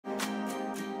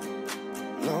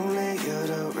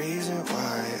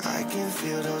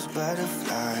feel those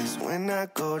butterflies when I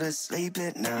go to sleep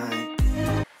at night.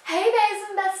 Hey guys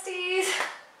and besties!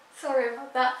 Sorry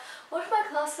about that. One of my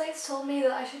classmates told me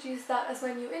that I should use that as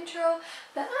my new intro,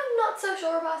 but I'm not so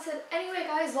sure about it. Anyway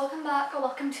guys, welcome back or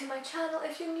welcome to my channel.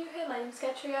 If you're new here, my name's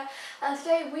Getria, and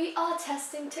today we are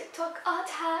testing TikTok art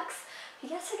hacks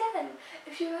yet again.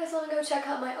 If you guys want to go check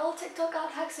out my old TikTok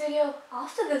art hacks video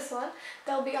after this one,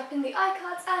 they'll be up in the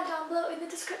iCards and down below in the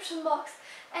description box.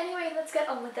 Anyway, let's get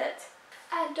on with it.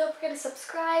 And don't forget to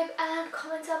subscribe and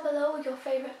comment down below your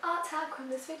favourite art hack from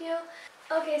this video.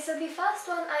 Okay, so the first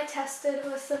one I tested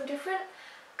was some different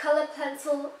colour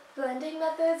pencil blending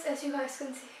methods. As you guys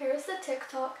can see, here is the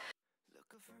TikTok.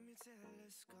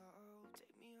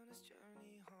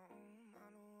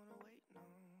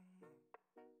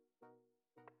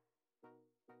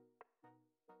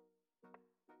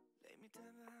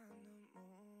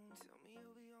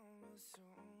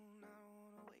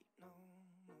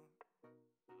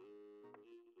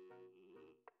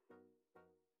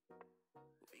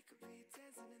 We could be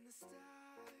dancing in the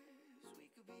stars, we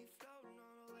could be floating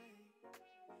on away.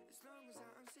 As long as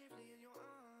I'm safely in your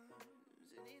arms,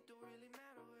 and it don't really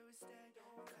matter where we stay.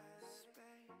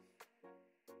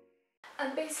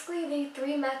 And basically the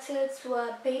three methods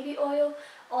were baby oil,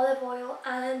 olive oil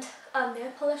and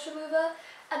nail polish remover.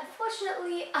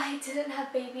 Unfortunately, I didn't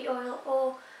have baby oil,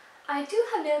 or I do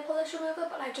have nail polish remover,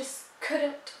 but I just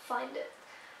couldn't find it.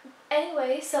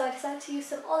 Anyway, so I decided to use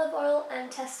some olive oil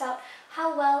and test out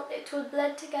how well it would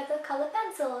blend together colour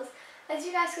pencils. As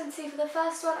you guys can see, for the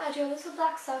first one I drew a little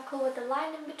black circle with a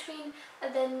line in between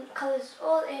and then coloured it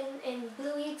all in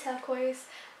bluey turquoise,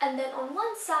 and then on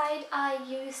one side I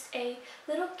used a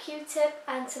little Q-tip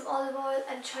and some olive oil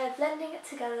and tried blending it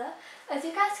together. As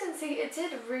you guys can see, it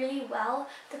did really well.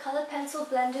 The colour pencil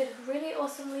blended really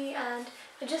awesomely and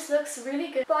it just looks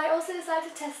really good. But I also decided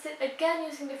to test it again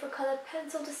using different coloured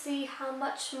pencil to see how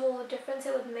much more difference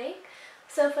it would make.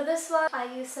 So for this one I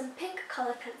used some pink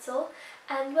coloured pencil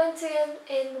and went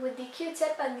in with the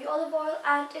Q-tip and the olive oil,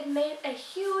 and it made a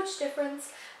huge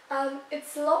difference.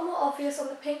 It's a lot more obvious on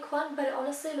the pink one, but it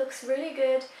honestly looks really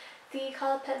good. The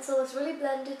colour pencil is really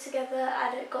blended together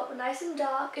and it got nice and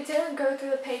dark. It didn't go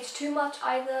through the page too much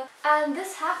either, and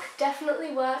this hack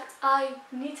definitely worked. I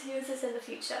need to use this in the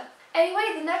future.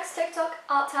 Anyway, the next TikTok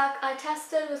art hack I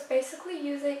tested was basically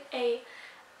using a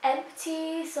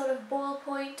empty sort of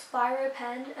ballpoint biro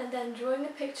pen and then drawing a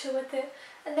picture with it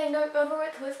and then going over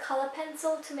it with colour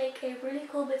pencil to make a really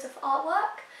cool bit of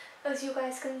artwork, as you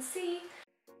guys can see.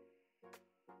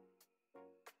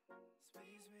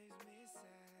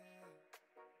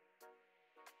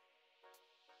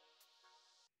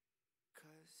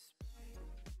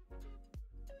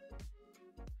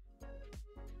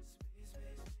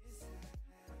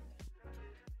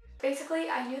 Basically,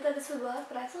 I knew that this would work,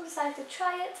 but I still decided to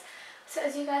try it. So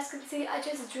as you guys can see, I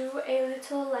just drew a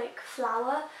little like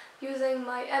flower using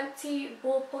my empty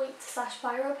ballpoint /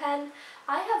 biro pen.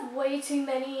 I have way too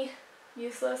many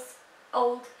useless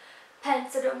old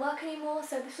pens that don't work anymore,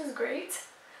 so this was great.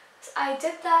 So I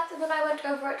did that, and then I went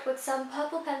over it with some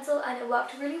purple pencil and it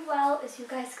worked really well, as you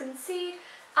guys can see.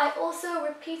 I also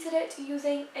repeated it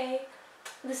using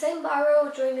the same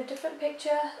biro, drawing a different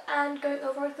picture and going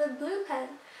over it with a blue pen.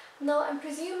 Now, I'm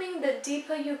presuming the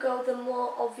deeper you go, the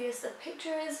more obvious the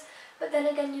picture is, but then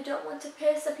again, you don't want to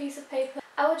pierce a piece of paper.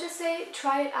 I would just say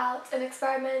try it out and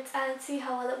experiment and see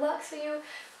how well it works for you,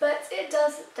 but it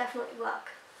does definitely work.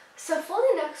 So for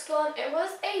the next one, it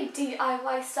was a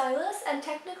DIY stylus, and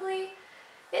technically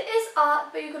it is art,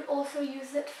 but you could also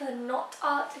use it for not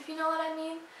art, if you know what I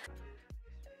mean.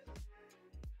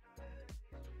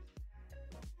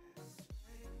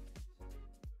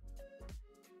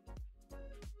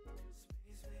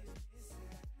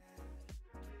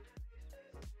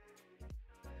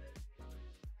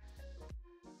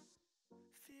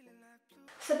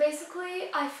 So basically,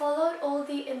 I followed all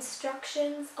the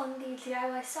instructions on the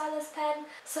DIY stylus pen.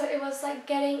 So it was like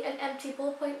getting an empty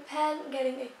ballpoint pen,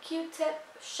 getting a Q-tip,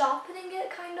 sharpening it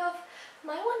kind of.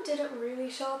 My one didn't really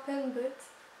sharpen, but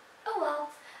oh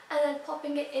well. And then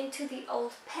popping it into the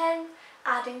old pen,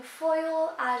 adding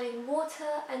foil, adding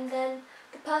water, and then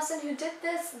the person who did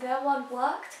this, their one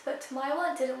worked, but my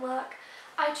one didn't work.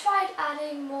 I tried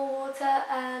adding more water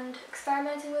and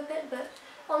experimenting with it, but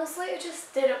honestly it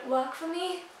just didn't work for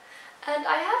me. And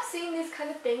I have seen these kind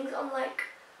of things on like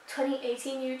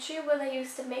 2018 YouTube where they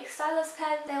used to make stylus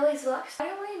pens. They always worked. I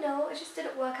don't really know, it just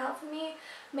didn't work out for me.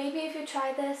 Maybe if you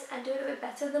try this and do it a bit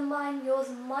better than mine, yours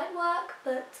might work,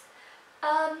 but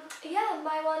yeah,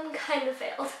 my one kind of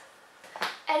failed.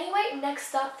 Anyway,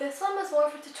 next up, this one was more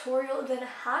of a tutorial than a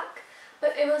hack,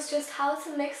 but it was just how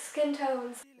to mix skin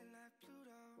tones.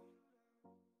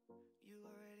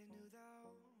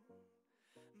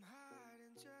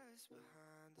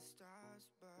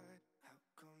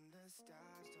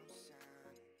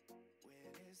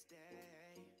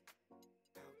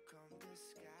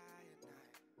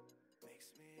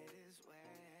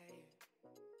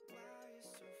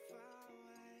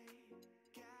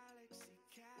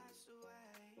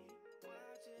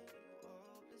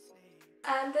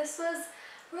 and this was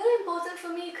really important for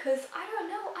me because I don't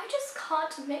know, I just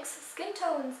can't mix skin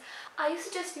tones. I used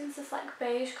to just use this like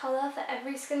beige colour for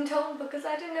every skin tone because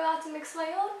I didn't know how to mix my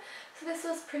own. So this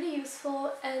was pretty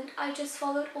useful, and I just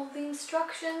followed all the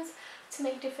instructions to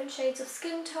make different shades of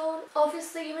skin tone.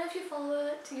 Obviously, even if you follow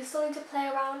it, you still need to play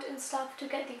around and stuff to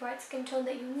get the right skin tone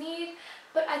that you need.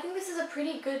 But I think this is a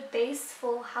pretty good base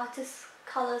for how to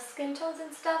colour skin tones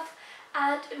and stuff.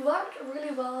 And it worked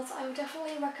really well, so I would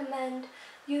definitely recommend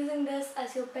using this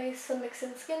as your base for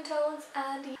mixing skin tones.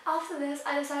 And after this,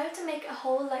 I decided to make a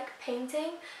whole like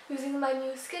painting using my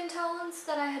new skin tones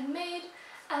that I had made.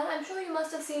 And I'm sure you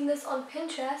must have seen this on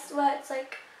Pinterest, where it's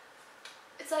like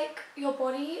your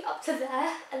body up to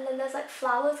there, and then there's like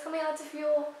flowers coming out of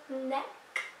your neck.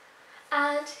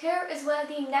 And here is where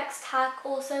the next hack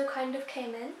also kind of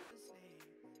came in.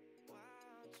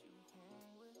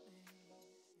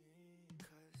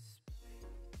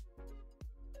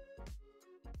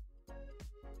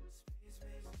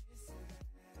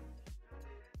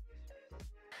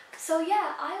 So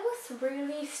yeah, I was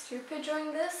really stupid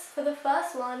during this. For the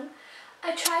first one,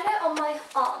 I tried it on my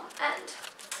arm and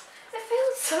it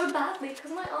failed so badly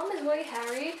because my arm is really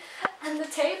hairy and the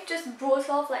tape just brought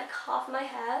off like half my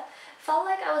hair. Felt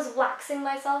like I was waxing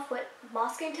myself with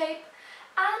masking tape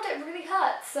and it really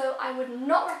hurt, so I would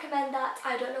not recommend that.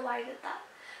 I don't know why I did that.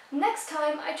 Next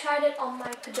time I tried it on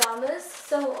my pajamas,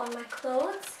 so on my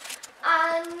clothes,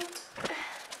 and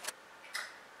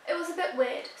it was a bit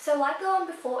weird. So like the one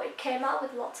before, it came out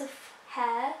with lots of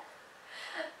hair.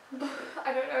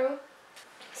 I don't know.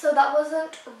 So that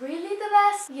wasn't really the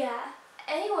best. Yeah.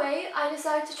 Anyway, I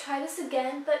decided to try this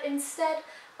again, but instead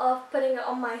of putting it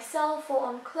on myself or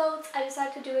on clothes, I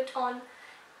decided to do it on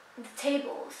the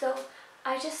table. So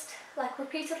I just like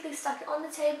repeatedly stuck it on the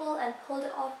table and pulled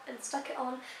it off and stuck it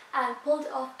on and pulled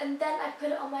it off, and then I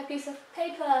put it on my piece of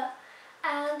paper.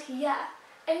 And yeah.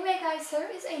 Anyway guys, here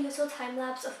is a little time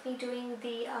lapse of me doing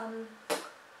the, I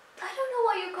don't know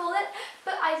what you call it,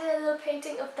 but I did a little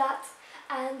painting of that,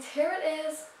 and here it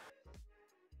is.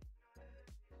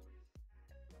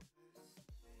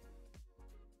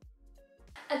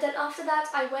 And then after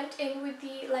that I went in with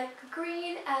the like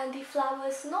green and the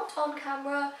flowers, not on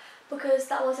camera because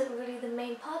that wasn't really the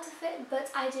main part of it, but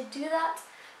I did do that.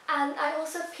 And I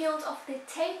also peeled off the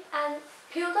tape and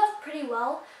peeled off pretty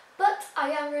well. But I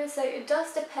am going to say it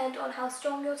does depend on how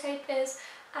strong your tape is,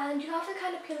 and you have to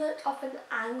kind of peel it off an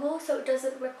angle so it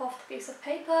doesn't rip off the piece of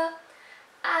paper.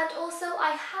 And also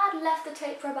I had left the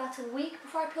tape for about a week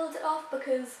before I peeled it off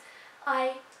because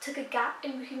I took a gap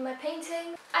in between my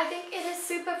painting. I think it is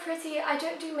super pretty. I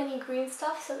don't do many green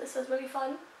stuff, so this was really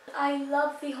fun. I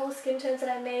love the whole skin tones that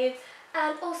I made,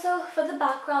 and also for the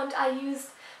background I used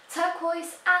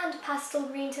turquoise and pastel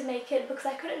green to make it because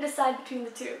I couldn't decide between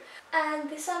the two. And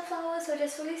the sunflowers were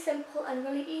just really simple and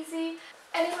really easy.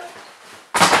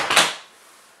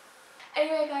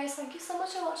 Anyway guys, thank you so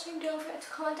much for watching. Don't forget to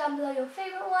comment down below your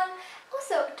favourite one.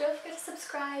 Also, don't forget to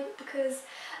subscribe because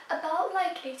about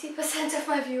like 80% of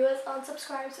my viewers aren't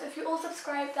subscribed. So if you all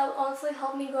subscribe, that will honestly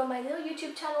help me grow my little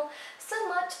YouTube channel so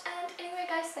much. And anyway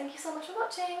guys, thank you so much for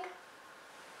watching.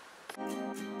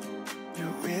 You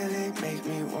really make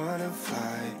me wanna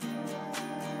fly.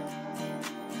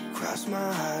 Cross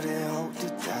my heart and hope to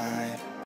die.